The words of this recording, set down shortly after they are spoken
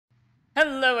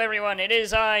Hello everyone, it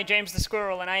is I, James the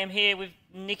Squirrel, and I am here with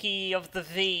Nicky of the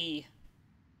V.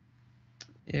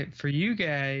 For you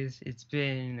guys, it's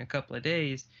been a couple of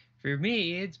days. For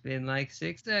me, it's been like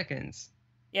 6 seconds.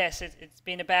 Yes, it's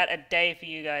been about a day for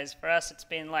you guys. For us, it's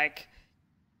been like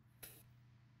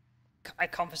a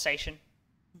conversation.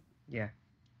 Yeah,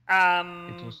 it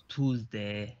Um, was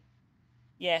Tuesday.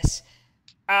 yes.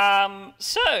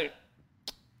 So,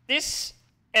 this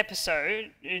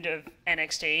episode of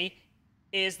NXT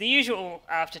is the usual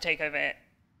after takeover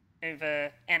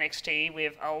over NXT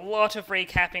with a lot of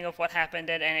recapping of what happened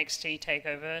at NXT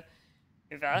takeover.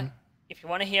 hmm Over. If you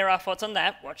want to hear our thoughts on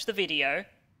that, watch the video.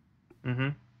 hmm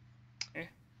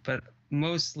But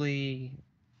mostly,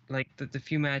 like the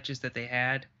few matches that they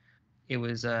had, it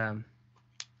was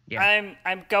yeah.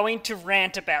 I'm going to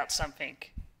rant about something.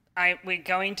 We're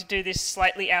going to do this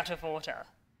slightly out of order.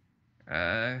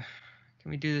 Uh, can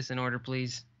we do this in order,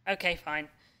 please? Okay, fine.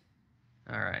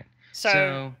 All right. So,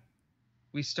 So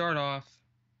we start off,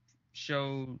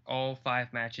 show all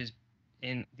five matches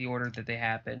in the order that they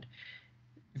happened.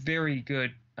 Very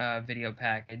good video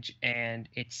package, and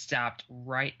it stopped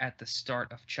right at the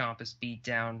start of Ciampa's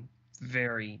beatdown.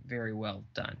 Very, very well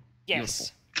done. Beautiful,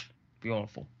 yes.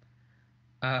 beautiful.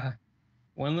 Uh,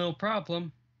 One little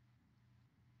problem.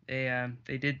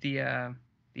 They did the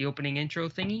opening intro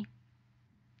thingy.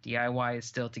 DIY is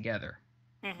still together.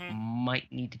 Mhm.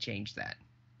 Might need to change that.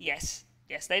 Yes.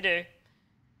 Yes, they do.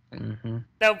 Mm-hmm.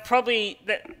 They'll probably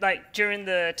like during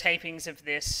the tapings of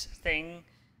this thing,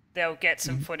 they'll get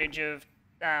some Mm-hmm. footage of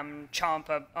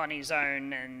Champa on his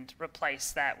own and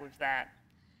replace that with that.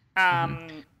 Mm-hmm.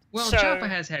 Um, Well, Ciampa so,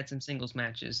 has had some singles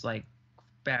matches like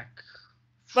back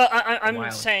well, a I'm while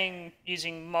ago. saying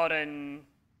using modern,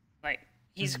 like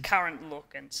his Mm-hmm. current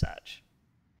look and such.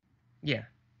 Yeah.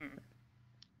 Mm.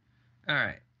 All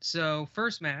right. So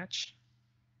first match,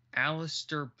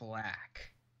 Aleister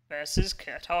Black. Versus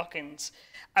Kurt Hawkins.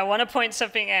 I want to point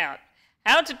something out.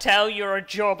 How to tell you're a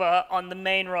jobber on the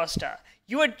main roster.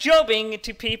 You are jobbing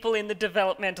to people in the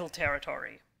developmental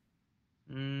territory.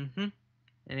 Mm-hmm.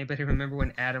 Anybody remember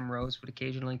when Adam Rose would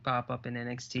occasionally pop up in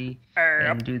NXT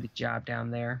and Yep. do the job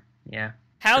down there? Yeah,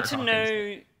 How Kurt to Hawkins.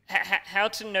 know how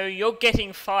to know you're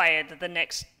getting fired the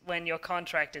next when your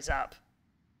contract is up.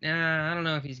 I don't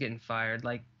know if he's getting fired.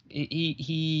 Like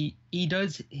he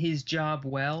does his job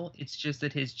well. It's just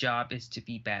that his job is to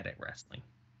be bad at wrestling.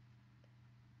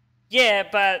 Yeah,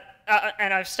 but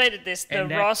and I've stated this, the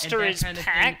And roster that is kind of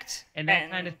thing packed and that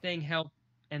kind and of thing helped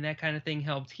and that kind of thing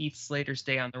helped Heath Slater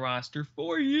stay on the roster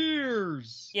for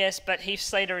years. yes, but Heath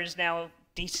Slater is now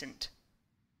decent.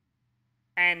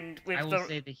 And I with will the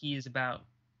say that he is about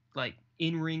like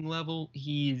in ring level,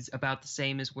 he's about the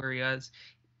same as where he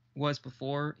was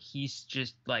before. He's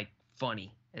just like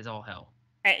funny as all hell.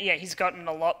 yeah, he's gotten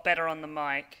a lot better on the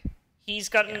mic. He's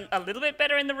Yeah. gotten a little bit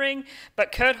better in the ring,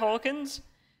 but Kurt Hawkins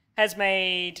has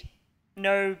made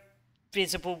no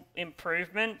visible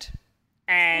improvement.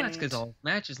 Well, that's because And all his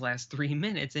matches last 3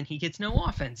 minutes and he gets no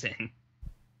offense in.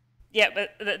 yeah,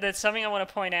 but there's something I want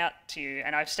to point out to you,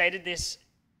 and I stated this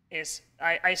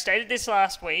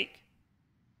last week.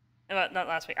 Not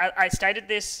last week. I stated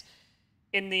this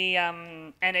in the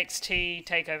NXT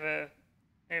Takeover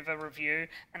over review,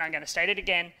 and I'm going to state it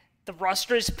again. The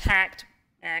roster is packed.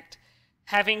 Act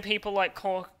having people like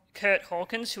Kurt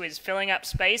Hawkins, who is filling up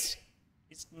space,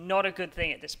 is not a good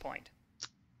thing at this point.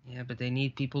 Yeah, but they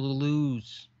need people to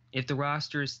lose. If the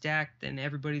roster is stacked, then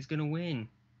everybody's going to win.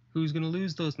 Who's going to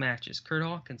lose those matches? Kurt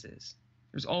Hawkins is.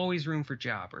 There's always room for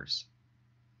jobbers.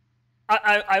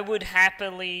 I would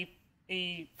happily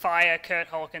fire Kurt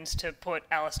Hawkins to put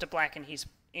Alistair Black in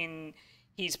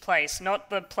his place, not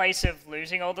the place of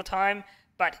losing all the time,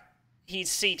 but his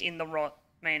seat in the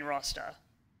main roster.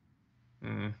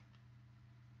 Mm.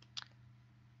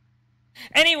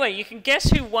 Anyway, you can guess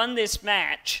who won this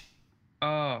match.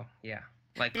 Oh, yeah.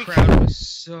 Like, Bec- crowd was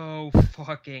so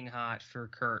fucking hot for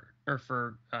Kurt, or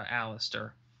for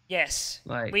Alistair. yes,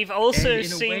 Like, we've and also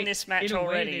seen this match in a way,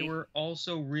 they already. were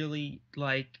also really,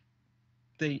 like,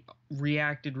 they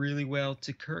reacted really well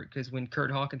to Kurt, because when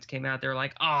Kurt Hawkins came out, they were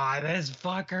like, ah, this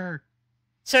fucker.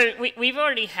 So we've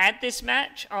already had this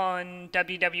match on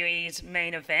WWE's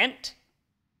main event.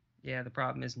 Yeah, the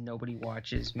problem is nobody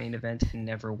watches main event and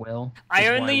never will. I 'Cause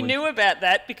why only would knew about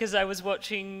that because I was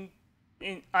watching.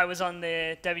 I was on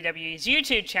the WWE's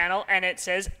YouTube channel, and it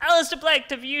says Alistair Black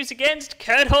debuts against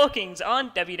Kurt Hawkins on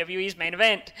WWE's main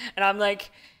event, and I'm like,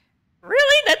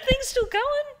 really? That thing's still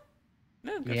going?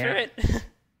 No, good for Yeah.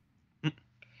 it.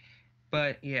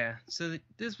 But yeah, so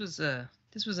this was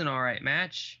an all right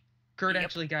match. Kurt Yep.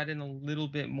 actually got in a little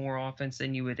bit more offense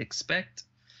than you would expect.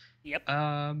 Yep.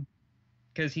 Um,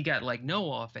 because he got like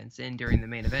no offense in during the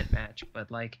main event match, but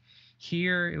like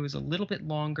here it was a little bit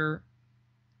longer.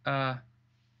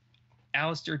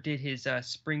 Alistair did his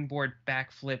springboard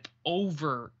backflip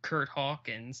over Kurt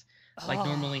Hawkins, like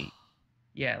normally,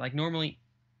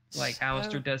 like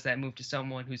Alistair does that move to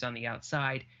someone who's on the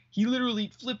outside. He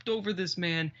literally flipped over this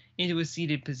man into a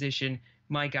seated position.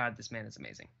 My God, this man is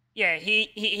amazing. Yeah,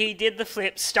 he did the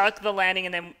flip, stuck the landing,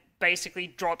 and then basically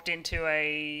dropped into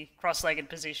a cross-legged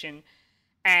position.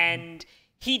 And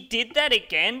he did that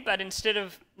again, but instead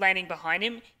of landing behind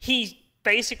him, he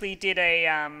basically did a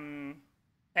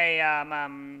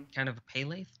kind of a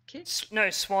Pele kick? No,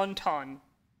 swanton.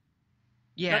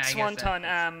 Yeah, not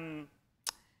swanton.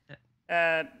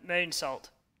 Moonsault.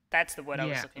 That's the word I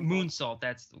was looking for. Moonsault.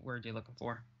 That's the word you're looking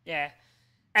for. Yeah.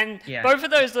 And both of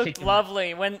those looked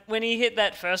lovely. When he hit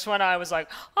that first one, I was like,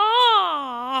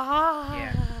 ah.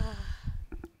 Yeah.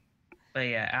 But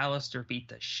yeah, Alistair beat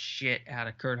the shit out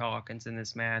of Kurt Hawkins in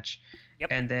this match. Yep.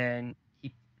 And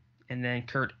then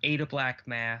Kurt ate a black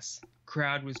mass.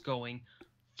 Crowd was going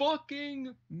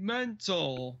fucking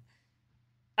mental.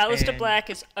 Alistair Black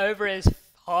is over as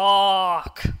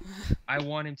fuck. I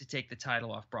want him to take the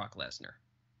title off Brock Lesnar.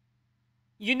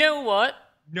 You know what?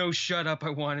 No, shut up. I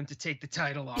want him to take the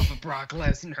title off of Brock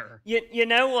Lesnar. You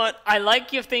know what? I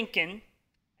like your thinking.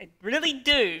 I really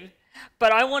do.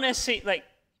 But I want to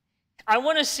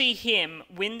see him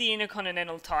win the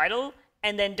Intercontinental title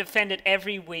and then defend it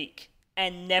every week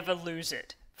and never lose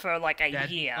it for like a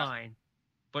year. That's fine.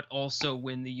 But also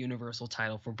win the Universal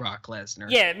title for Brock Lesnar.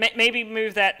 Yeah, maybe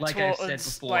move that like towards, I said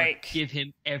before, give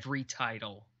him every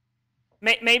title.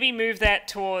 Maybe move that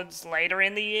towards later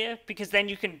in the year, because then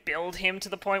you can build him to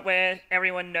the point where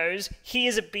everyone knows he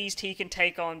is a beast, he can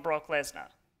take on Brock Lesnar.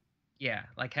 Yeah,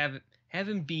 like have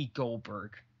him be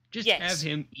Goldberg. Just yes. have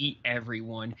him eat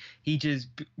everyone. He just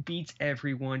beats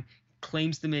everyone,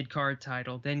 claims the mid-card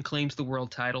title, then claims the world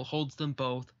title, holds them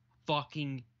both,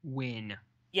 fucking win.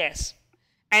 Yes.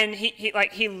 And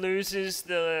he loses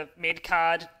the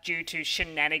mid-card due to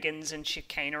shenanigans and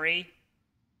chicanery.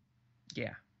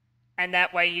 Yeah. And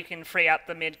that way you can free up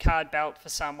the mid-card belt for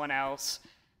someone else.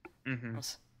 Mm-hmm.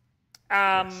 Yes.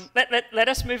 Let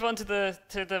us move on to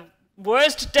the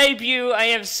worst debut I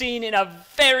have seen in a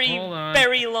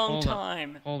very long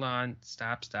time. Hold on.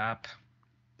 Stop.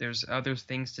 There's other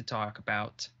things to talk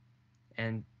about.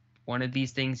 And one of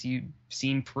these things you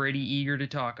seem pretty eager to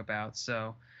talk about.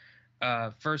 So,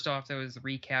 first off, there was the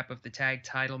recap of the tag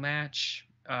title match.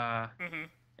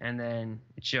 And then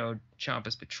it showed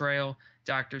Ciampa's betrayal.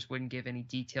 Doctors wouldn't give any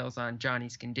details on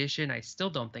Johnny's condition. I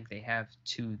still don't think they have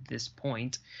to this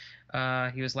point.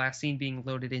 He was last seen being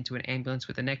loaded into an ambulance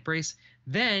with a neck brace.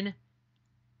 Then,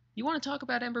 you want to talk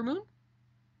about Ember Moon?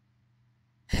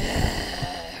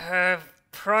 Her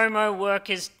promo work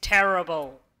is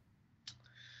terrible.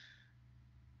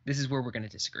 This is where we're going to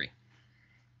disagree.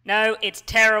 No, it's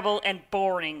terrible and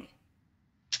boring.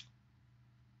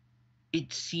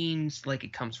 It seems like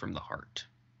it comes from the heart.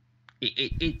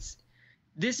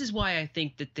 This is why I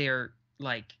think that they're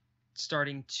like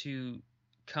starting to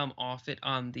come off it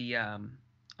on the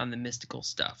mystical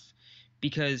stuff,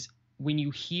 because when you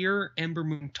hear Ember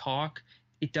Moon talk,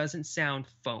 it doesn't sound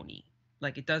phony.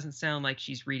 Like, it doesn't sound like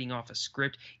she's reading off a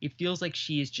script. It feels like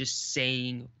she is just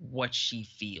saying what she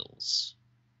feels.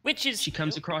 She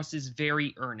comes across as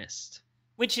very earnest.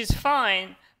 Which is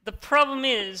fine. The problem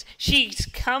is, she's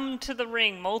come to the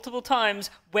ring multiple times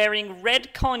wearing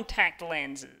red contact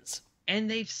lenses.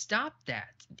 And they've stopped that.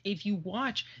 If you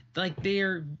watch, like,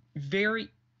 they're very,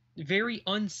 very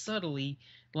unsubtly,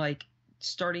 like,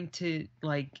 starting to,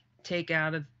 like, take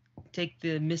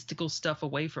the mystical stuff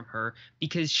away from her,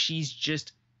 because she's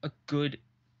just a good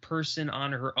person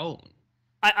on her own.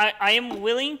 I am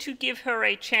willing to give her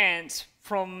a chance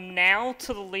from now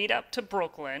to the lead up to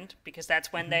Brooklyn, because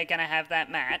that's when they're going to have that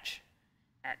match.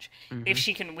 If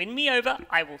she can win me over,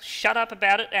 I will shut up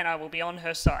about it and I will be on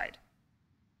her side.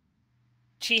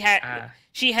 She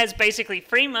has basically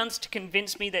 3 months to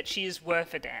convince me that she is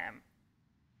worth a damn.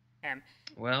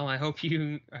 Well, I hope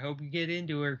you get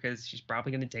into her, because she's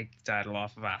probably going to take the title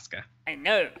off of Asuka. I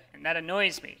know, and that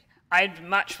annoys me. I'd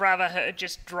much rather her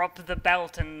just drop the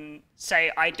belt and say,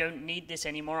 I don't need this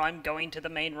anymore, I'm going to the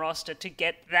main roster to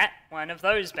get that one of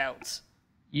those belts.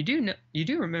 You do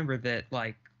remember that,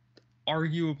 like,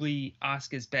 arguably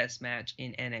Asuka's best match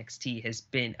in NXT has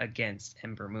been against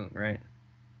Ember Moon, right?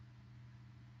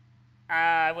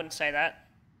 I wouldn't say that.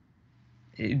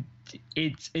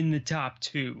 It's in the top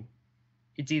 2.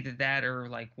 It's either that or,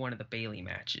 like, one of the Bayley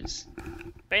matches.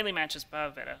 Bayley match is far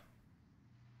better.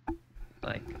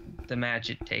 Like, the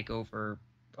match at Takeover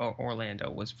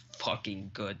Orlando was fucking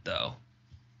good, though.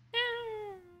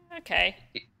 Okay.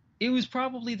 It was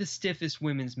probably the stiffest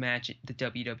women's match the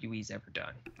WWE's ever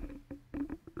done.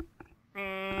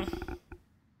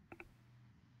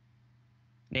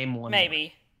 Name one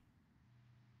Maybe.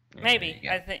 more. Maybe.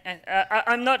 Yeah, I think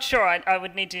I'm not sure. I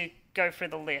would need to go through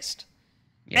the list.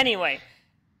 yeah. Anyway,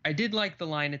 I did like the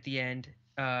line at the end.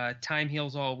 Time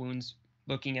heals all wounds.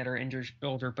 Looking at her injured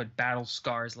shoulder, but battle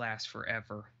scars last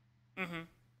forever. mhm.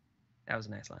 That was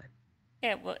a nice line.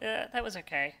 Yeah, well, that was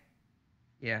okay.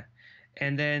 Yeah,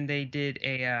 and then they did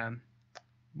a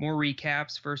more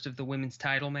recaps. First of the women's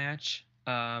title match.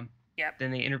 Yep.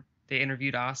 Then they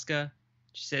interviewed Asuka.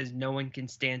 She says no one can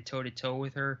stand toe to toe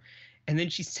with her, and then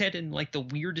she said in like the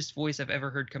weirdest voice I've ever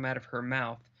heard come out of her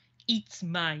mouth, "It's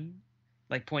mine,"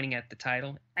 like pointing at the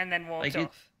title. And then walked Like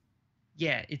off.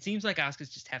 Yeah, it seems like Asuka's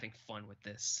just having fun with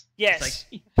this. Yes.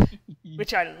 It's like,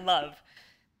 Which I love.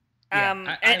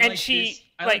 yeah, And like she this,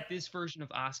 I like this version of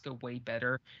Asuka way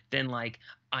better than like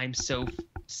I'm so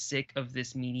sick of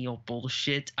this menial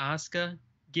bullshit Asuka.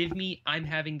 Give me I'm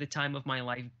having the time of my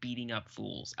life beating up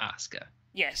fools Asuka.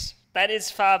 yes, that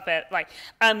is far better. Like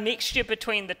a mixture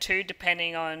between the two,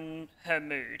 depending on her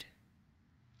mood.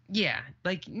 Yeah,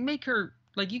 like make her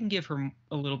like you can give her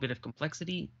a little bit of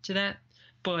complexity to that,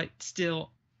 but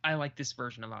still I like this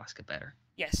version of Asuka better.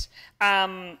 Yes.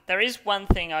 There is one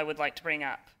thing I would like to bring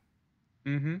up.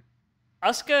 Mm-hmm.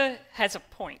 Asuka has a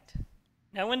point.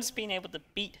 No one's been able to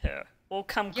beat her or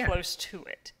come Yeah. close to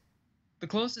it. The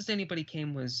closest anybody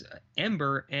came was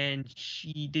Ember, and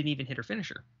she didn't even hit her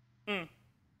finisher. Mm.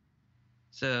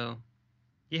 So,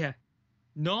 yeah.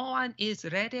 No one is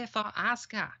ready for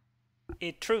Asuka.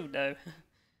 It's true, though.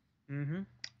 Mm-hmm. And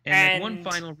then one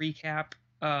final recap.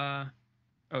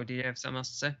 Oh, did you have something else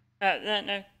to say?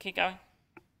 No, keep going.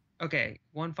 Okay,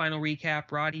 one final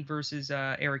recap. Roddy versus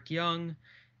Eric Young.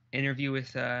 Interview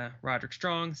with Roderick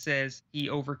Strong says he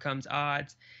overcomes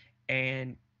odds,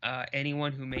 and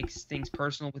anyone who makes things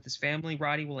personal with his family,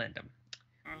 Roddy will end them.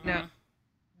 Mm-hmm. Now,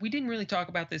 we didn't really talk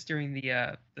about this during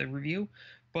the review,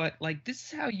 but like this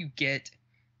is how you get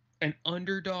an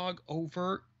underdog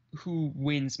over who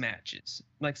wins matches,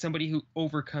 like somebody who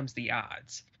overcomes the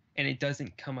odds, and it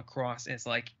doesn't come across as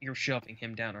like you're shoving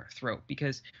him down our throat,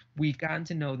 because we've gotten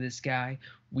to know this guy,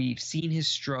 we've seen his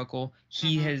struggle.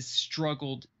 He has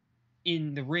struggled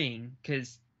in the ring,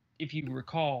 because if you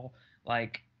recall,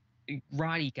 like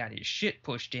Roddy got his shit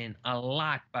pushed in a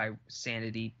lot by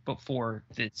Sanity before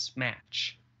this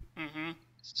match. Mm-hmm.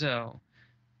 So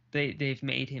they've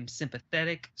made him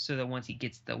sympathetic so that once he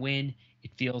gets the win,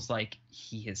 it feels like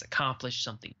he has accomplished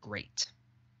something great.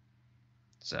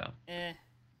 So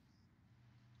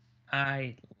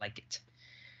I like it.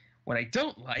 What I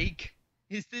don't like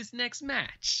is this next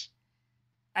match.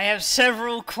 I have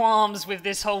several qualms with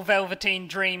this whole Velveteen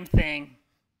Dream thing.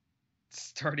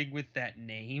 Starting with that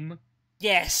name.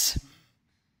 Yes.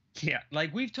 Yeah,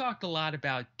 like we've talked a lot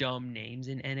about dumb names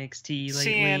in NXT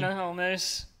lately.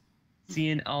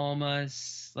 Cien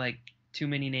Almas, like too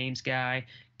many names guy.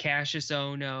 Cassius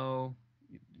Ono,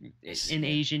 an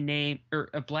Asian name, or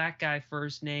a black guy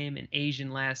first name, an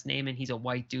Asian last name, and he's a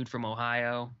white dude from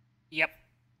Ohio. Yep.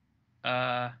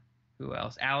 Who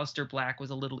else? Aleister Black was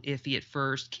a little iffy at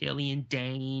first. Killian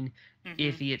Dane,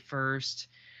 iffy at first.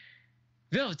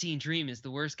 Velveteen Dream is the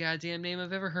worst goddamn name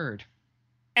I've ever heard.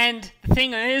 And the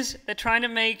thing is, they're trying to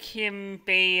make him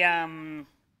be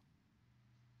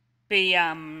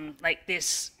like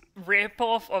this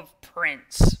rip-off of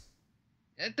Prince.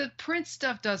 The Prince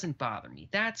stuff doesn't bother me.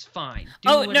 That's fine.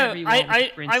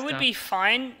 I would be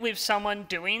fine with someone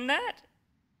doing that.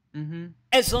 Mm-hmm.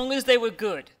 As long as they were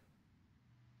good.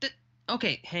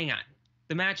 Okay, hang on.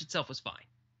 The match itself was fine.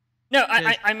 No,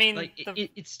 I mean, like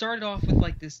it started off with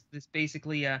like this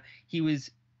basically he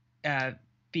was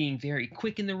being very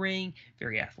quick in the ring,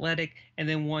 very athletic, and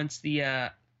then once the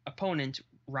opponent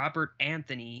Robert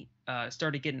Anthony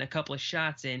started getting a couple of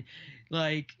shots in,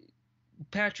 like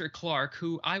Patrick Clark,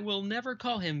 who I will never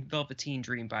call him Velveteen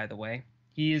Dream, by the way.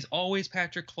 He is always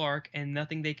Patrick Clark, and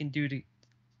nothing they can do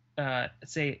to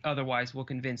say otherwise will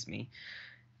convince me.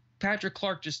 Patrick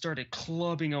Clark just started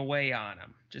clubbing away on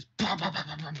him. Just blah, blah, blah,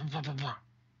 blah, blah, blah,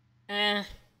 blah.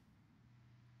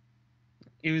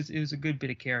 It was a good bit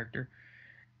of character.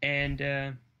 And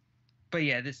but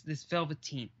yeah, this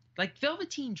Velveteen, like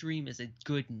Velveteen Dream is a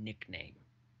good nickname.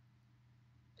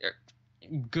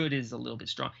 Good is a little bit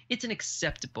strong. It's an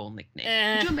acceptable nickname.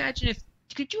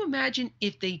 Could you imagine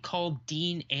if they called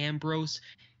Dean Ambrose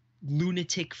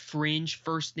Lunatic Fringe,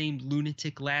 first name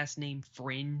Lunatic, last name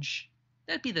Fringe?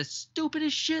 That'd be the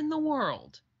stupidest shit in the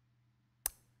world.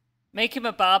 Make him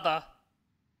a barber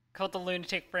called the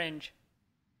Lunatic Fringe.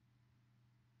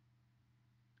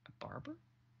 A barber?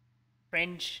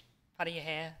 Fringe, part of your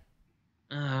hair.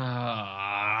 I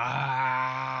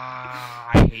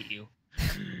hate you.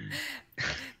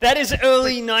 That is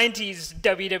early 90s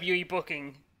WWE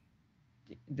booking.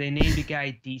 They named a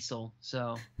guy Diesel,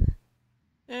 so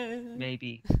Uh,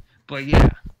 maybe. But yeah,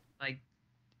 like,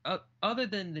 other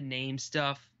than the name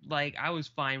stuff, like, I was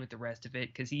fine with the rest of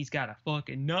it because he's got a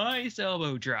fucking nice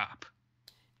elbow drop.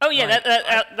 Oh yeah, Like,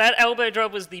 that elbow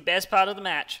drop was the best part of the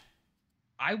match.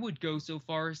 I would go so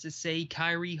far as to say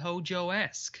Kyrie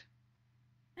Hojo-esque.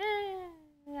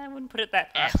 I wouldn't put it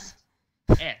that far.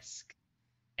 Esque.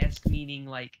 Esque meaning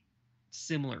like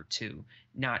similar to,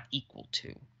 not equal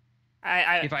to.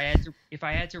 If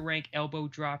I had to rank elbow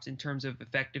drops in terms of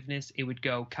effectiveness, it would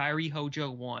go Kyrie Hojo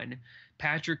 1,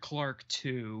 Patrick Clark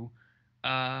 2,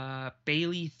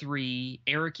 Bailey 3,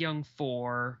 Eric Young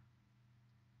 4,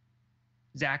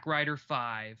 Zack Ryder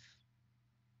 5.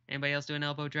 Anybody else do an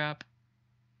elbow drop?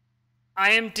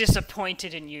 I am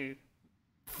disappointed in you.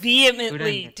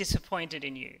 Vehemently disappointed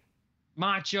in you.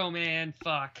 Macho Man,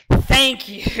 fuck. Thank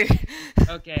you.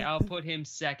 Okay, I'll put him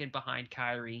second behind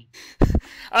Kyrie.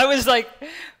 I was like,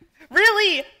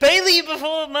 really? Bailey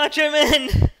before Macho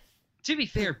Man? To be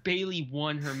fair, Bailey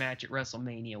won her match at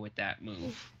WrestleMania with that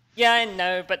move. Yeah, I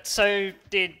know, but so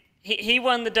did... He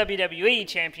won the WWE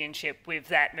Championship with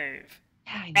that move.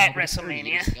 Yeah, I know, at but it's 30 WrestleMania.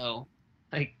 years ago.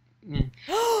 Like,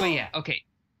 but yeah, okay.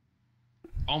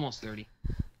 Almost 30.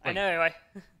 I know,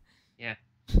 Yeah,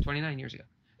 29 years ago.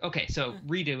 Okay, so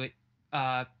redo it.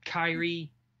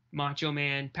 Kyrie, Macho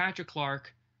Man, Patrick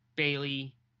Clark,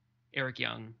 Bailey, Eric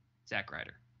Young, Zack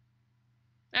Ryder.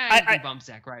 You can bump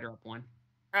Zack Ryder up one.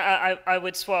 I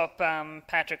would swap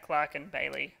Patrick Clark and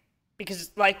Bailey.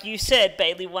 Because, like you said,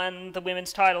 Bailey won the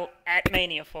women's title at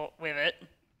Mania with it.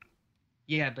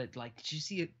 Yeah, but, like, did you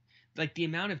see it? Like, the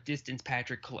amount of distance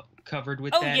Patrick covered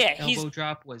with elbow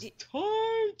drop was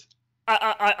tight.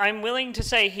 I'm willing to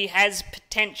say he has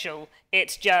potential.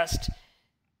 It's just...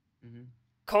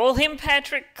 Call him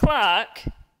Patrick Clark.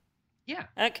 Yeah.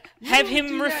 Like, have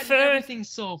him refer... Everything's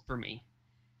solved for me.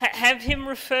 Have him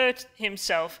refer to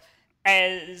himself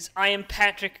as I am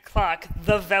Patrick Clark,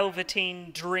 the Velveteen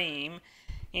Dream.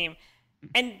 And,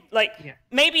 like,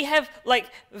 maybe have, like,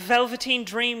 Velveteen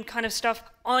Dream kind of stuff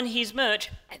on his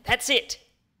merch, and that's it.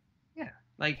 Yeah.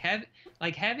 Like, have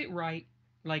it right.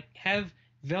 Like, have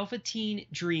Velveteen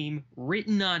Dream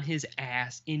written on his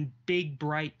ass in big,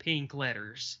 bright pink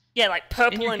letters. Yeah, like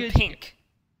purple and pink.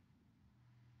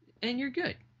 And you're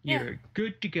good. You're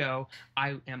good to go.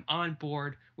 I am on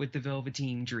board with the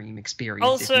Velveteen Dream experience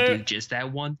also, if you do just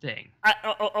that one thing.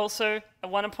 Also, I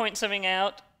want to point something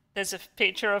out. There's a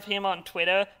picture of him on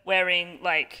Twitter wearing,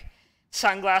 like,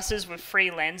 sunglasses with 3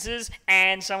 lenses,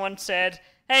 and someone said,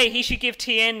 hey, he should give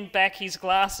TN back his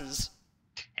glasses.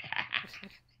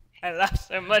 I laughed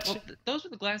so much. Well, those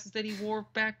were the glasses that he wore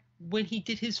back when he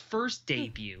did his first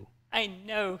debut. I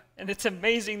know, and it's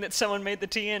amazing that someone made the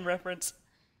TN reference.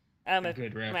 I'm a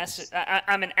good reference.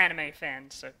 I'm an anime fan,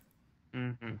 so...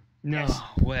 No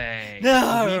way.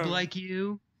 No! A weeb like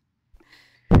you?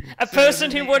 A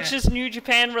person who watches New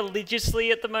Japan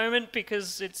religiously at the moment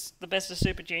because it's the best of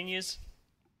Super Juniors.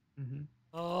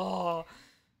 Oh.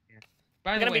 Yeah.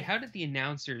 By the way, how did the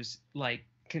announcers, like,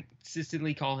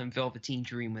 consistently call him Velveteen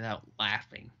Dream without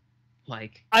laughing?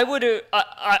 Like, I would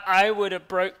have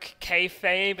broke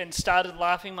kayfabe and started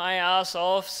laughing my ass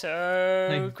off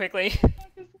so quickly. What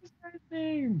is this guy's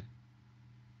name?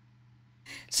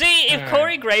 See, if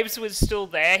Corey Graves was still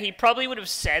there, he probably would have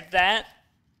said that,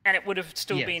 and it would have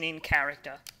still been in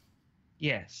character.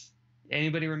 Yes.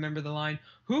 Anybody remember the line,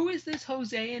 who is this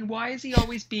Jose and why is he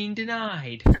always being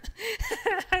denied?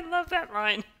 I love that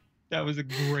line. That was a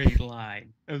great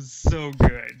line. That was so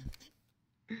good.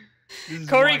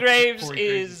 Corey Graves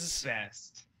is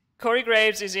best. Corey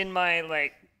Graves is in my,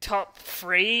 like, top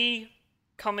 3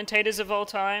 commentators of all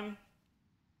time.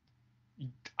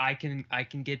 I can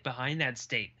get behind that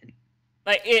statement.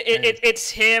 Like it's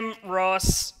him,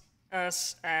 Ross,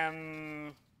 us,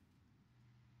 like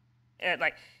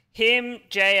him,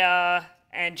 JR,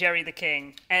 and Jerry the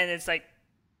King, and it's like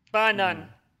bar none.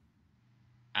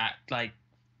 I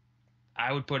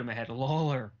would put him ahead of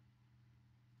Lawler.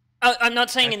 I'm not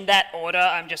saying in that order.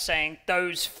 I'm just saying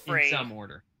those 3. In some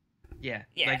order. Yeah.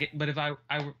 Like, but if I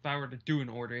were to do an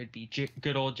order, it'd be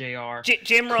good old JR.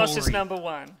 Jim Ross is number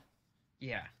 1.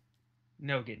 Yeah.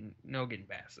 No getting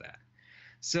past that.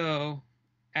 So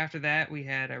after that, we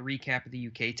had a recap of the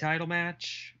UK title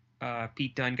match.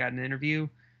 Pete Dunne got an interview.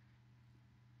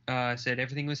 Said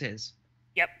everything was his.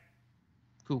 Yep.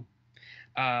 Cool.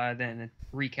 Then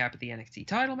a recap of the NXT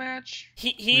title match.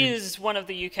 He is one of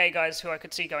the UK guys who I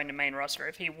could see going to main roster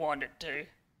if he wanted to.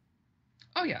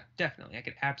 Oh yeah, definitely. I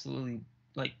could absolutely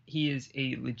like he is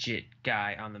a legit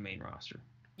guy on the main roster.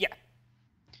 Yeah.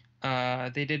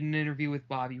 They did an interview with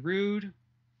Bobby Roode.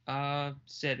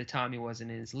 Said that Tommy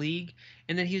wasn't in his league,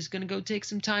 and that he was gonna go take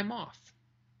some time off.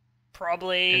 And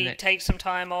Probably that take some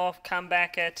time off, come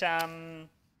back at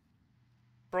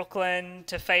Brooklyn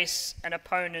to face an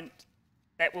opponent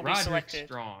that will be Roderick selected.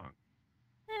 Strong,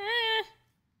 Eh,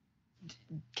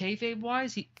 kayfabe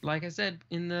wise, he like I said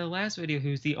in the last video,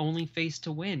 he was the only face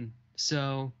to win.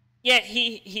 So yeah,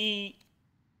 it,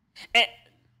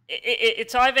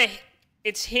 it's either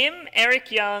it's him,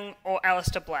 Eric Young, or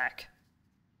Aleister Black.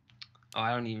 oh,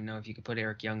 I don't even know if you could put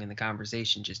Eric Young in the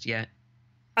conversation just yet.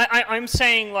 I'm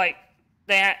saying like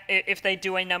that if they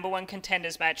do a number one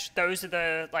contenders match, those are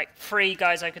the like three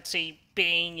guys I could see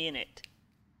being in it.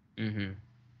 Mm-hmm.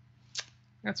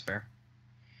 That's fair.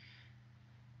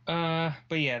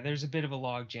 But yeah, there's a bit of a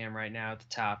log jam right now at the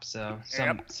top, so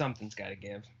something's got to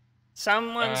give.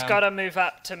 Someone's got to move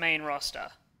up to main roster.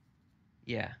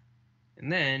 Yeah,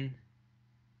 and then,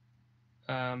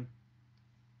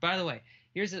 by the way,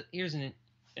 here's an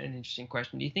interesting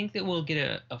question. Do you think that we'll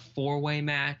get a four-way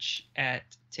match at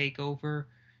Takeover,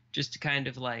 just to kind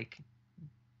of like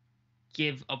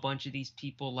give a bunch of these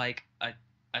people like a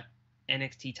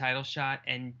NXT title shot,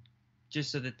 and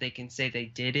just so that they can say they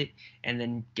did it, and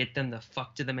then get them the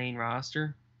fuck to the main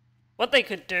roster? What they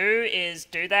could do is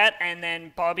do that, and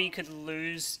then Bobby could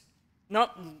lose,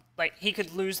 not like he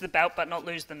could lose the belt, but not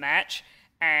lose the match,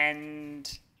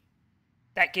 and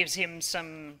that gives him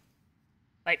some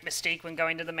like mystique when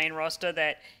going to the main roster,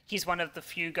 that he's one of the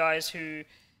few guys who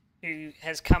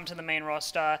has come to the main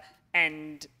roster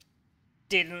and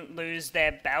didn't lose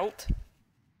their belt.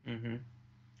 Mm-hmm.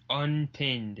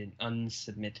 Unpinned and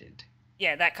unsubmitted.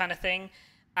 Yeah, that kind of thing.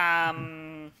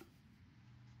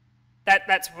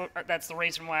 That's the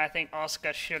reason why I think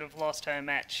Asuka should have lost her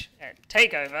match at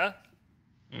Takeover.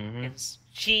 Mm-hmm.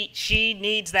 She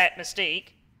needs that mystique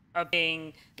of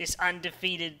being this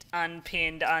undefeated,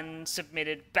 unpinned,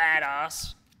 unsubmitted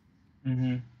badass.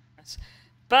 Mm-hmm.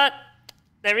 But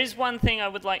there is one thing I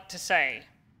would like to say.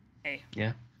 Hey.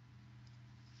 Yeah.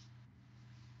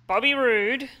 Bobby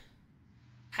Roode,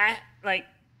 I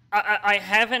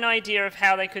have an idea of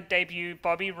how they could debut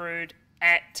Bobby Roode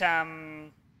at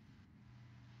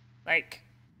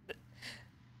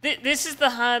this is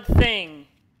the hard thing.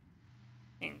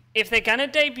 If they're gonna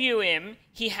debut him,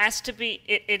 he has to be.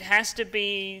 It has to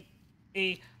be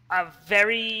it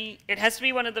has to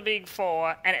be one of the big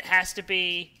four, and it has to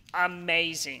be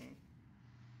amazing.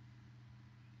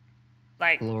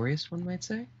 Like Glorious, one might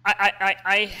say.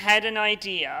 I had an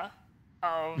idea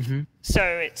of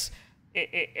so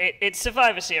it's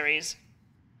Survivor Series.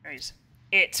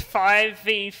 It's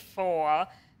 5v4.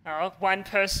 One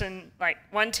person, like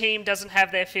one team, doesn't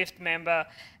have their fifth member,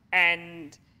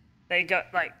 and they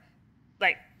got like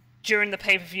during the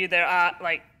pay-per-view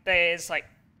there's like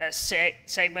a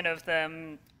segment of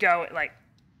them go like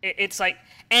it's like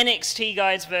NXT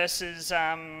guys versus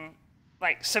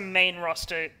like some main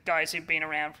roster guys who've been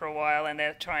around for a while, and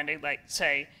they're trying to like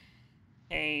say,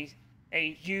 hey,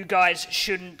 you guys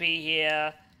shouldn't be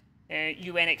here,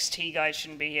 you NXT guys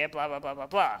shouldn't be here, blah blah blah blah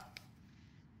blah.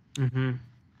 Mm-hmm.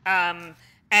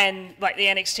 And like the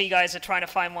NXT guys are trying to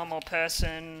find one more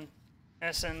person.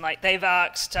 Like they've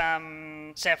asked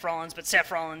Seth Rollins, but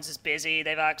Seth Rollins is busy.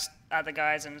 They've asked other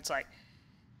guys, and it's like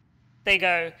they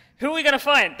go, "Who are we gonna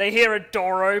find?" They hear a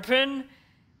door open,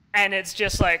 and it's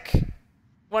just like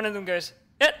one of them goes,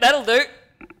 "Yeah, that'll do."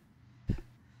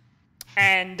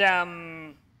 And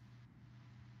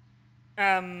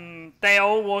they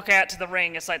all walk out to the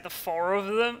ring. It's like the four of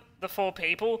them, the four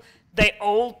people. They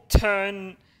all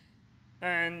turn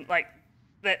and like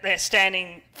they're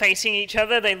standing facing each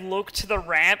other. They look to the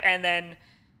ramp, and then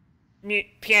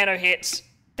piano hits.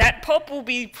 That pop will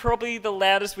be probably the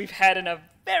loudest we've had in a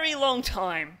very long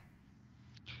time.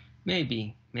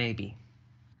 Maybe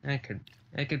that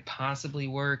could possibly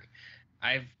work.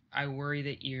 I worry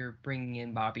that you're bringing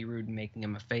in Bobby Roode and making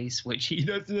him a face, which he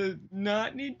does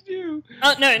not need to do.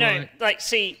 Oh no! Like,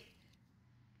 see,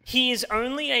 he is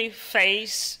only a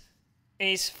face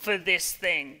is for this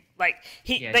thing. Like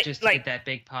just to get that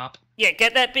big pop. Yeah,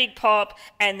 get that big pop,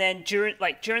 and then during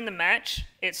the match,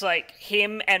 it's like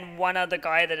him and one other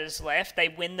guy that is left. They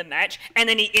win the match, and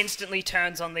then he instantly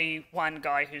turns on the one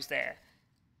guy who's there.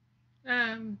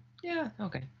 Yeah,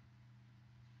 okay,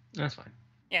 that's fine.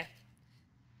 Yeah.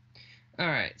 All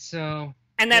right, so.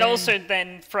 And that also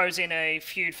then throws in a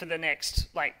feud for the next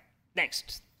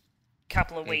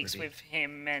couple of weeks with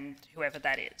him and whoever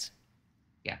that is.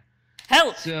 Yeah.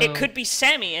 Hell, it could be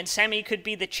Sammy, and Sammy could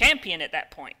be the champion at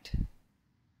that point.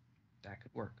 That could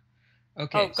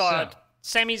Okay, Oh God,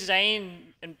 Sami Zayn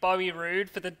and Bobby Roode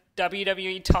for the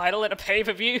WWE title at a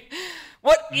pay-per-view.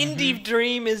 What indie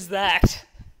dream is that?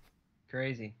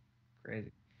 crazy,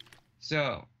 crazy.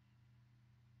 So,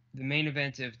 the main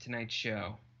event of tonight's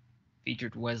show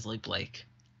featured Wesley Blake.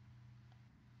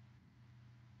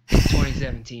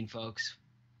 2017, folks.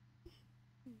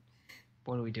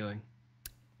 What are we doing?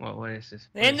 What is this?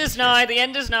 The end is nigh. The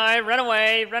end is nigh. Run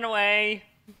away. Run away.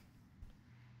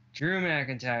 Drew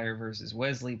McIntyre versus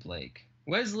Wesley Blake.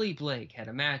 Wesley Blake had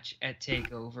a match at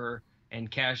Takeover,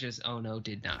 and Cassius Ohno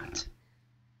did not.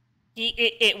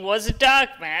 It was a dark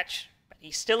match, but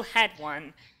he still had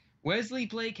one. Wesley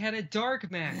Blake had a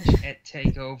dark match at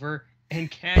Takeover,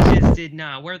 and Cassius did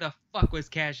not. Where the fuck was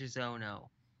Cassius Ohno?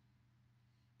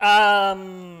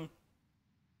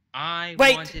 I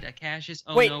wanted a Cassius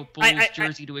Ohno Bulls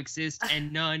jersey to exist,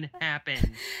 and none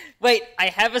happened. Wait, I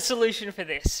have a solution for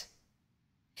this.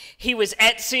 He was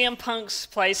at CM Punk's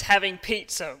place having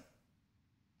pizza.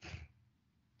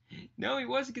 No, he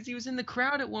wasn't, because he was in the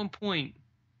crowd at one point.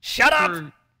 Shut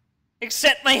up!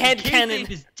 Accept my headcanon. Your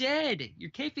kayfabe is dead. Your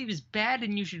kayfabe is bad,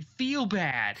 and you should feel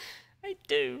bad. I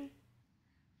do.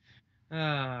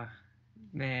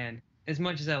 Man. As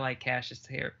much as I like Cassius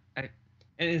here, and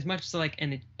as much as I like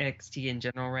NXT in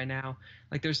general right now,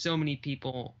 like there's so many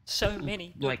people,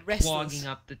 like clogging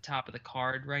up the top of the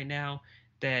card right now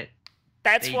that.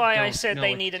 That's why I said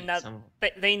they need another.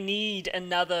 They need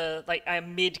another, like a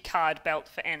mid-card belt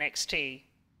for NXT.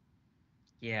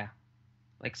 Yeah,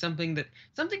 like something that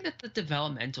the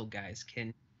developmental guys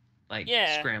can,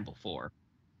 scramble for.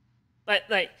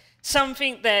 Like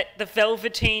something that the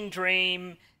Velveteen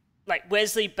Dream, like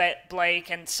Wesley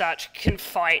Blake and such, can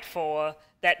fight for.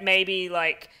 That maybe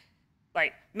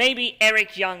maybe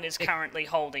Eric Young is currently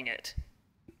holding it.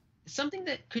 Something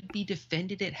that could be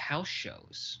defended at house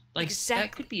shows.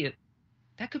 Exactly.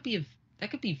 That could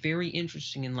be very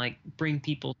interesting and bring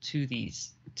people to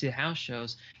house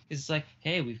shows. It's like,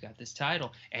 hey, we've got this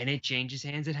title and it changes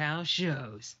hands at house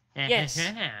shows. Yes.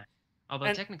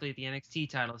 Although technically the NXT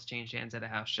title has changed hands at a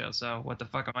house show, so what the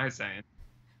fuck am I saying?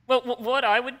 Well, what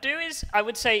I would do is I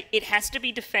would say it has to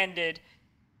be defended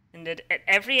and at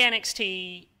every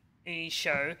NXT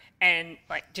show and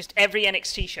just every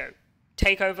NXT show.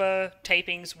 Takeover,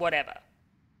 tapings, whatever.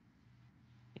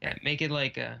 Yeah, make it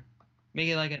like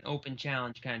an open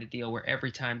challenge kind of deal where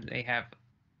every time they have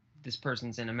this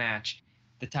person's in a match,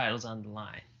 the title's on the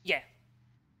line. Yeah.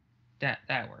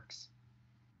 That works.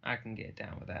 I can get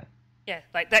down with that. Yeah,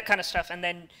 that kind of stuff, and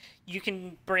then you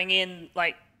can bring in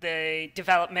the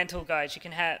developmental guys. You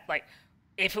can have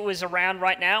if it was around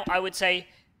right now, I would say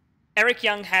Eric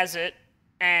Young has it,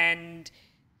 and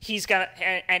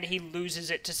and he loses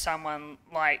it to someone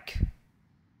like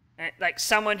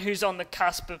someone who's on the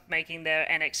cusp of making their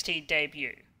NXT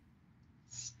debut.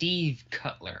 Steve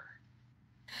Cutler.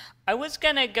 I was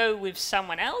gonna go with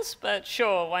someone else, but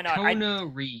sure, why not? Kona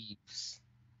Reeves.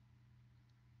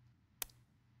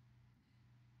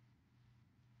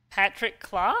 Patrick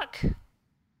Clark?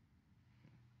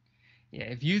 Yeah,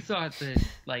 if you thought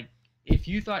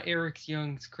Eric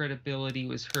Young's credibility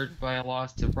was hurt by a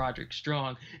loss to Roderick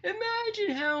Strong,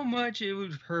 imagine how much it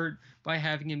was hurt by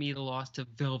having him eat a loss to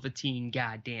Velveteen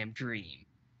Goddamn Dream.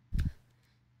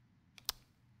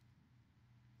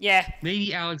 Yeah.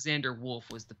 Maybe Alexander Wolf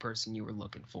was the person you were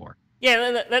looking for.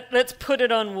 Yeah, let's put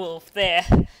it on Wolf there.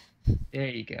 There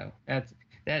you go.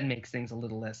 That makes things a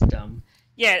little less dumb.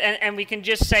 Yeah, and we can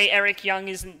just say Eric Young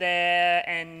isn't there,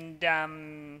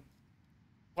 and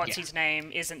what's his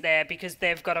name isn't there because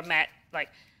they've got a match.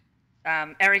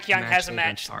 Eric Young has a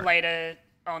match later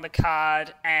on the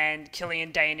card, and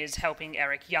Killian Dane is helping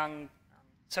Eric Young,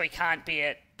 so he can't be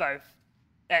at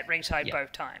ringside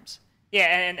both times. Yeah,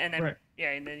 and then right.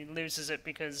 And then he loses it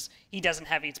because he doesn't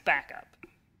have his backup.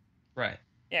 Right.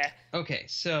 Yeah. Okay,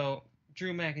 so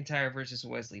Drew McIntyre versus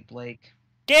Wesley Blake.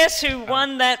 Guess who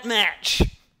won that match?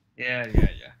 Yeah.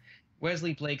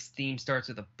 Wesley Blake's theme starts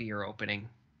with a beer opening.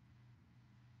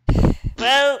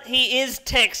 Well, he is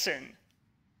Texan.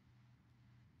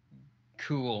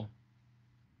 Cool.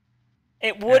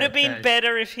 It would have been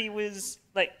better if he was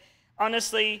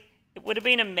honestly, it would have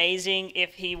been amazing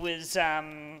if he was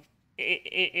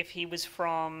if he was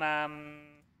from I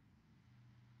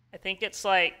think it's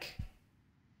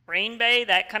Green Bay,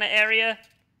 that kind of area.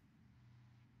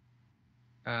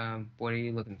 What are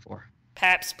you looking for?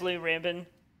 Pabst Blue Ribbon.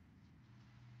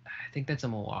 I think that's a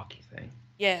Milwaukee thing.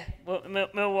 Yeah, well,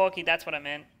 Milwaukee, that's what I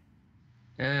meant.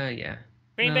 Yeah.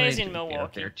 Green Bay's in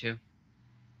Milwaukee. There too.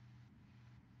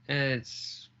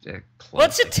 It's close.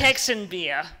 What's a Texan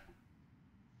beer?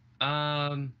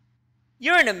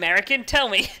 You're an American, tell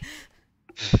me.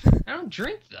 I don't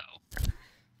drink though.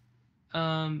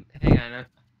 Hang on.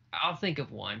 I'll think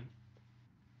of one.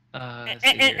 Let's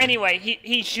see here. Anyway,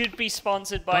 he should be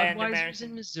sponsored by an Budweiser's American.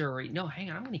 in Missouri. No, hang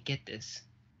on. I'm gonna get this.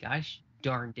 Gosh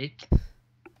darned it.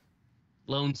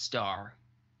 Lone Star.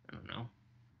 I don't know.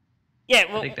 Yeah,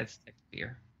 I well, think that's next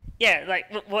beer. yeah, like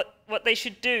what they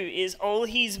should do is all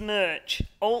his merch,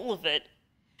 all of it,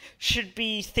 should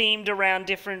be themed around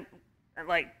different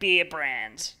like beer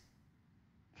brands.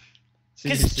 So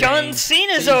you're Because John saying-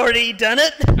 Cena's already done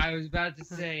it. I was about to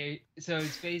say. So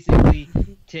it's basically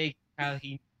take how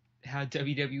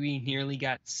WWE nearly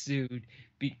got sued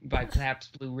by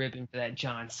Pabst Blue Ribbon for that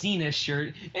John Cena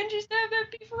shirt, and just have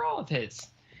that be for all of his.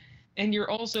 And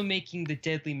you're also making the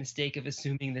deadly mistake of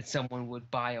assuming that someone would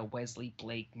buy a Wesley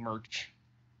Blake merch.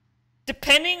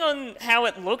 Depending on how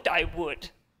it looked, I would.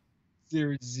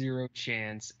 There's zero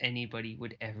chance anybody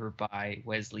would ever buy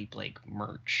Wesley Blake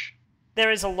merch.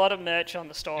 There is a lot of merch on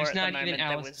the store There's at not the moment. even There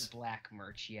Alistair was. Black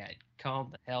merch yet. Calm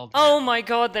the hell down. Oh my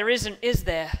God, there isn't, is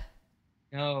there?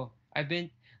 No, I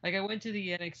went to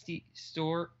the NXT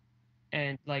store,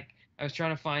 and I was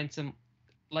trying to find some,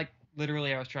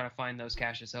 literally I was trying to find those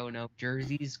Cassius Ohno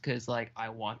jerseys because I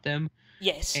want them,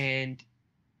 Yes. and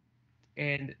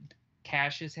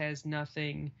Cassius has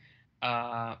nothing.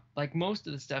 Most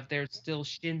of the stuff there's still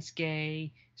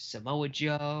Shinsuke, Samoa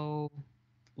Joe,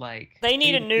 They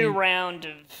need a new round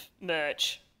of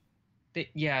merch.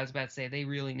 Yeah, I was about to say they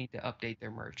really need to update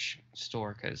their merch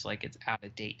store because it's out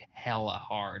of date hella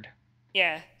hard.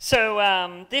 Yeah.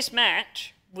 So this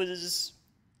match was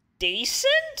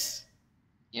decent.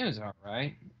 Yeah, it was all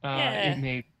right. Yeah.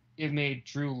 It made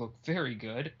Drew look very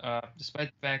good, despite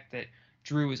the fact that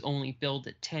Drew is only billed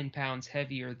at 10 pounds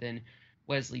heavier than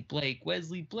Wesley Blake.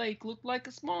 Wesley Blake looked like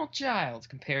a small child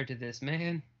compared to this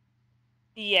man.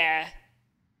 Yeah.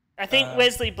 I think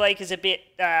Wesley Blake is a bit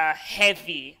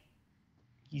heavy.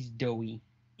 He's doughy.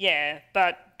 Yeah,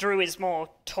 but Drew is more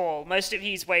tall. Most of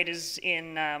his weight is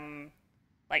in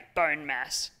bone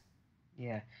mass.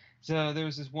 Yeah. So there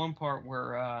was this one part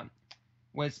where a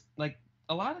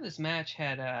lot of this match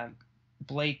had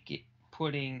Blake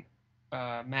putting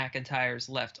McIntyre's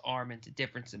left arm into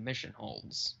different submission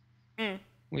holds,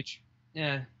 which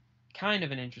kind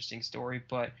of an interesting story,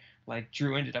 but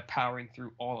Drew ended up powering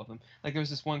through all of them. There was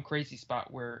this one crazy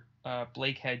spot where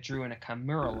Blake had Drew in a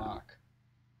Chimera lock,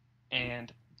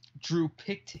 and Drew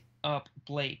picked up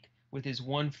Blake with his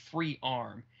one free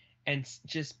arm and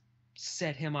just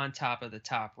set him on top of the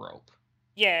top rope.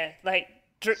 Yeah,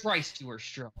 Drew. Christ, you were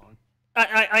strong.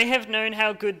 I have known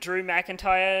how good Drew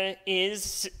McIntyre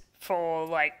is for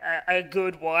a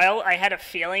good while. I had a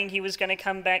feeling he was going to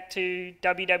come back to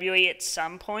WWE at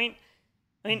some point.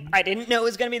 I mean, I didn't know it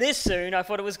was going to be this soon. I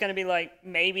thought it was going to be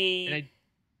maybe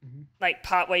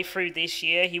partway through this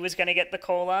year he was going to get the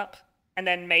call up and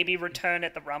then maybe return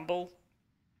at the Rumble.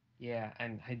 Yeah,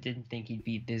 and I didn't think he'd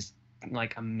be this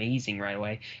amazing right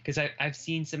away because I've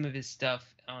seen some of his stuff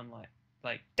on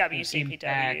WCPW.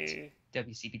 Impact,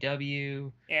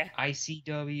 WCPW, yeah,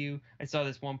 ICW. I saw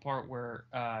this one part where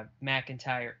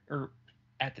McIntyre, or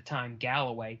at the time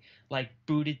Galloway,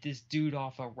 booted this dude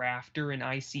off a rafter in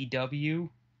ICW.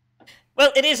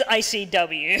 Well, it is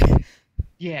ICW.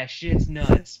 Yeah, shit's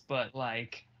nuts, but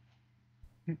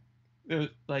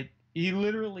he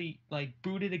literally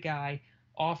booted a guy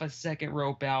off a second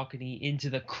row balcony into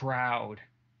the crowd.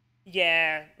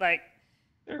 Yeah,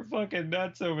 they're fucking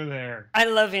nuts over there. I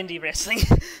love indie wrestling.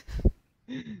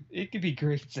 It could be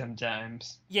great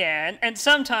sometimes. Yeah, and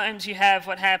sometimes you have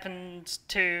what happens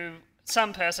to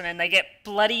some person and they get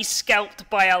bloody scalped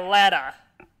by a ladder.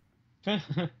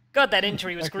 God, that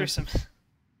injury was gruesome.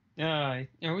 Are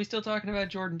we still talking about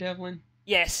Jordan Devlin?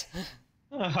 Yes.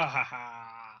 Man.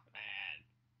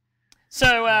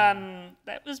 So,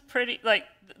 that was pretty,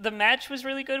 the match was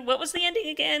really good. What was the ending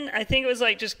again? I think it was,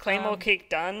 just Claymore kick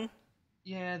done.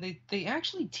 Yeah, they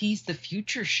actually teased the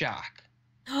Future Shock.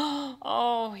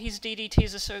 Oh, his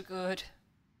DDTs are so good.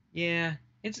 Yeah,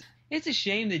 it's a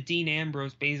shame that Dean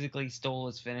Ambrose basically stole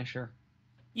his finisher.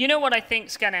 You know what I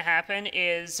think's gonna happen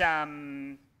is,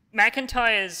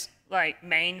 McIntyre's,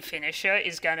 main finisher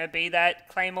is gonna be that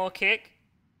Claymore kick.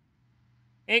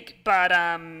 But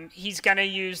he's gonna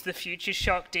use the Future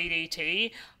Shock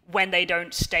DDT when they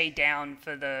don't stay down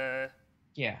for the...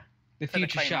 Yeah, the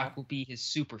Future Shock will be his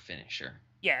super finisher.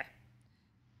 Yeah.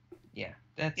 Yeah,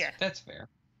 that's fair.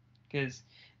 Because,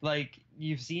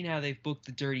 you've seen how they've booked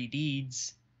the Dirty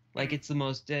Deeds. It's the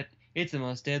most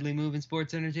deadly move in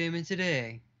sports entertainment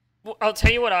today. Well, I'll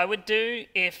tell you what I would do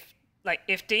if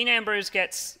Dean Ambrose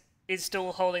is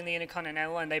still holding the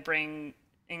Intercontinental and they bring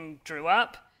Drew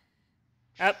up.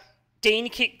 Dean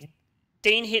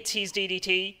Dean hits his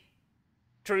DDT.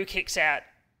 Drew kicks out.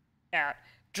 Out.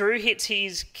 Drew hits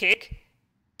his kick.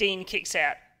 Dean kicks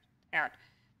out. Out.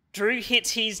 Drew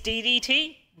hits his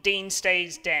DDT. Dean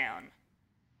stays down.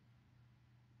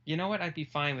 You know what? I'd be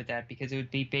fine with that because it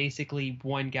would be basically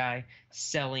one guy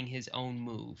selling his own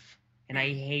move. And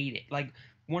I hate it. Like,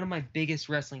 one of my biggest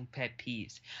wrestling pet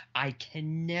peeves. I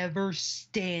can never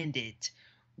stand it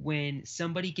when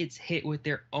somebody gets hit with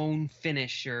their own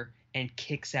finisher and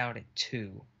kicks out at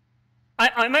 2.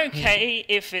 I'm okay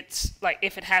if it's like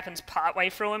if it happens partway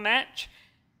through a match,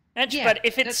 Yeah, but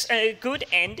if it's a good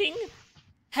ending,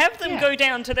 have them go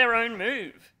down to their own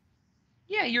move.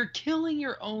 Yeah, you're killing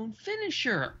your own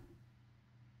finisher.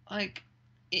 Like,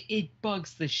 it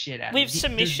bugs the shit out of me. With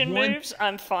submission moves,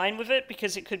 I'm fine with it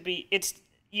because it could be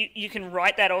you can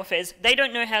write that off as they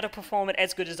don't know how to perform it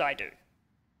as good as I do.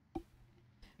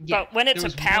 Yeah, but when it's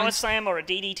a power slam or a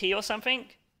DDT or something,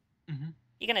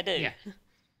 you're gonna do.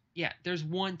 Yeah, there's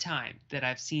one time that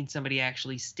I've seen somebody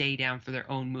actually stay down for their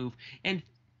own move. And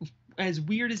as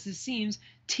weird as this seems,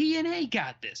 TNA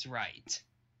got this right.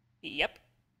 Yep.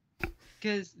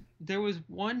 Because there was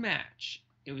one match.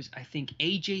 It was, I think,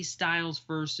 AJ Styles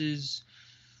versus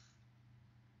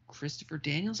Christopher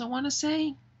Daniels, I want to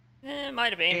say. It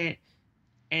might have been.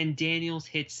 And Daniels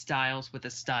hit Styles with a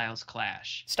Styles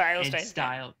clash. Styles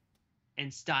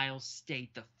stayed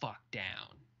the fuck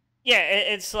down. Yeah,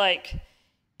 it's like,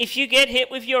 if you get hit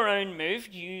with your own move,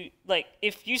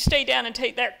 if you stay down and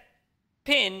take that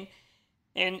pin,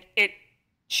 and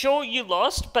sure, you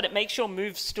lost, but it makes your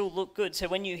move still look good. So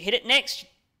when you hit it next.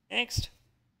 Looks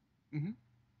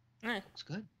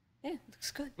good. Yeah,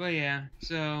 looks good. Well, yeah.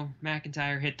 So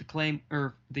McIntyre hit the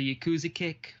Yakuza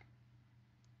kick.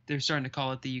 They're starting to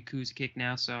call it the Yakuza kick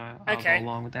now, so I'll go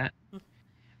along with that.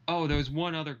 Oh, there was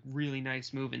one other really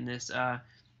nice move in this.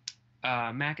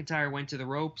 McIntyre went to the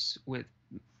ropes with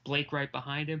Blake right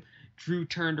behind him. Drew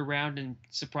turned around and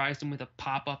surprised him with a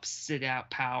pop-up sit-out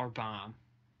power bomb.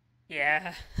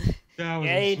 Yeah.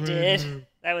 Yeah, he did. Move.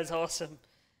 That was awesome.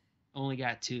 Only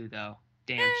got 2, though.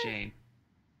 Damn shame.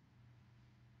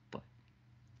 But,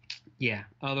 yeah,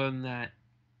 other than that,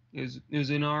 it was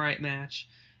an alright match.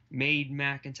 Made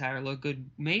McIntyre look good.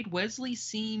 Made Wesley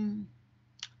seem...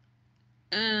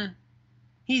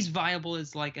 he's viable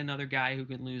as, like, another guy who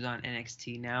can lose on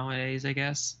NXT nowadays, I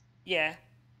guess. Yeah.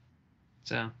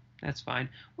 So, that's fine.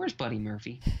 Where's Buddy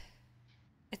Murphy?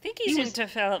 I think he's in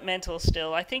developmental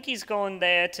still. I think he's gone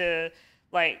there to,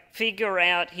 like, figure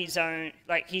out his own,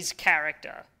 like, his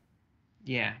character.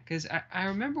 Yeah, because I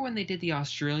remember when they did the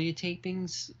Australia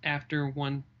tapings after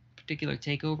one particular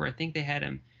takeover, I think they had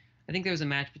him, I think there was a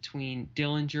match between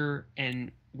Dillinger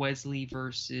and Wesley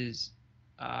versus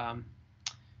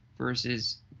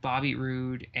Bobby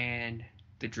Roode and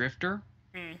the Drifter.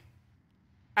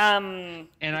 And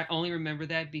I only remember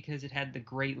that because it had the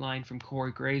great line from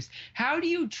Corey Graves. How do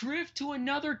you drift to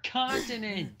another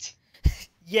continent?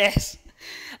 Yes.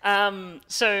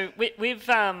 So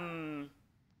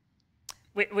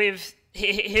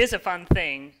here's a fun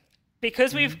thing.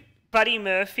 Because Buddy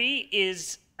Murphy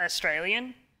is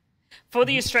Australian, for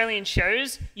the Australian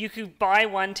shows, you could buy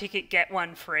one ticket, get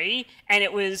one free, and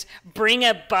it was Bring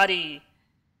a Buddy.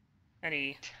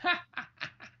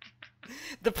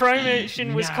 The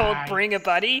promotion was called Bring a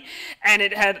Buddy, and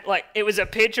it was a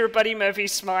picture of Buddy Murphy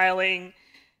smiling,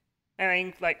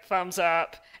 and like thumbs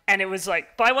up, and it was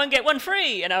like buy one get one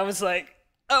free, and I was like,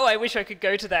 oh, I wish I could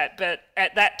go to that, but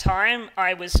at that time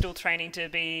I was still training to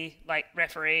be like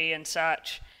referee and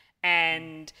such,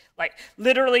 and like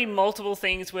literally multiple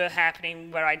things were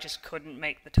happening where I just couldn't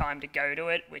make the time to go to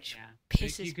it, which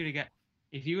pisses.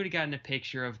 If you would have gotten a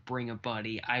picture of Bring a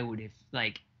Buddy, I would have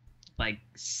like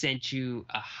sent you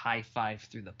a high five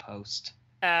through the post.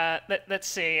 Let's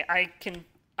see.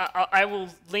 I will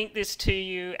link this to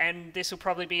you, and this will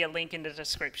probably be a link in the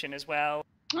description as well.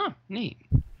 Oh, neat.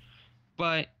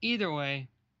 But either way,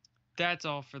 that's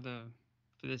all for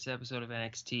this episode of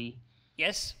NXT.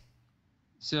 Yes.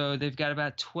 So they've got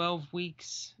about 12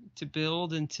 weeks to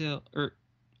build or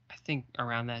I think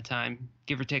around that time,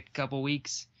 give or take a couple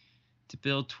weeks, to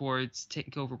build towards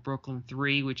Takeover Brooklyn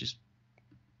 3, which is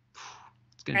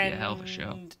it's going to be a hell of a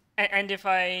show. And if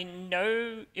I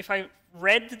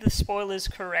read the spoilers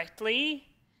correctly,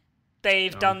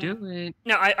 they've done... do it.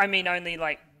 No, I mean only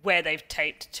like where they've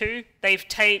taped to. They've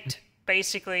taped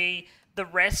basically the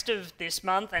rest of this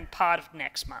month and part of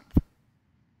next month.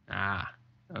 Ah,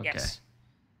 okay. Yes.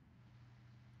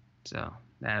 So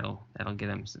that'll get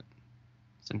them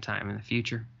some time in the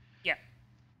future. Yeah.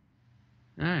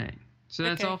 All right. So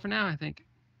that's all for now, I think.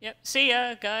 Yep. See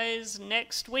ya, guys,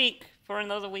 next week for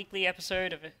another weekly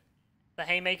episode of the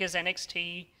Haymakers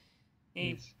NXT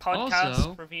Yes. podcast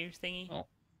Also, review thingy.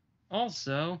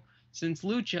 also, since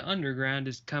Lucha Underground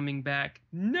is coming back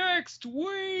next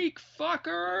week,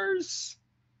 fuckers.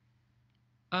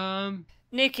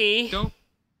 Nicky, Don't.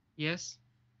 Yes.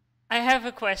 I have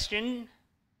a question.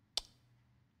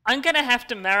 I'm gonna have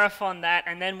to marathon that,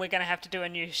 and then we're gonna have to do a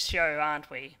new show, aren't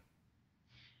we?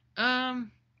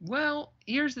 Well,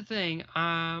 here's the thing.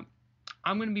 I'm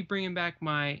gonna be bringing back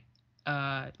my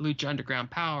Lucha Underground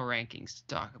Power Rankings to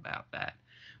talk about that,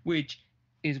 which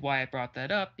is why I brought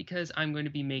that up, because I'm going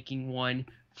to be making one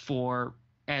for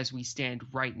as we stand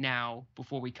right now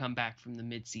before we come back from the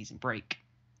mid-season break.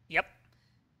 Yep.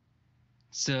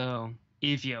 So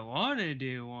if you want to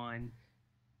do one,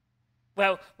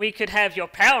 Well, we could have your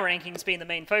power rankings being the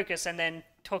main focus, and then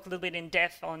talk a little bit in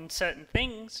depth on certain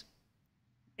things,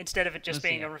 instead of it just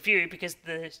being a review, because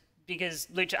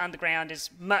Lucha Underground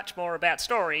is much more about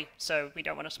story, so we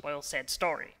don't want to spoil said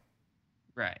story.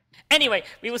 right? Anyway,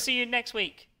 we will see you next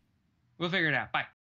week. We'll figure it out. Bye.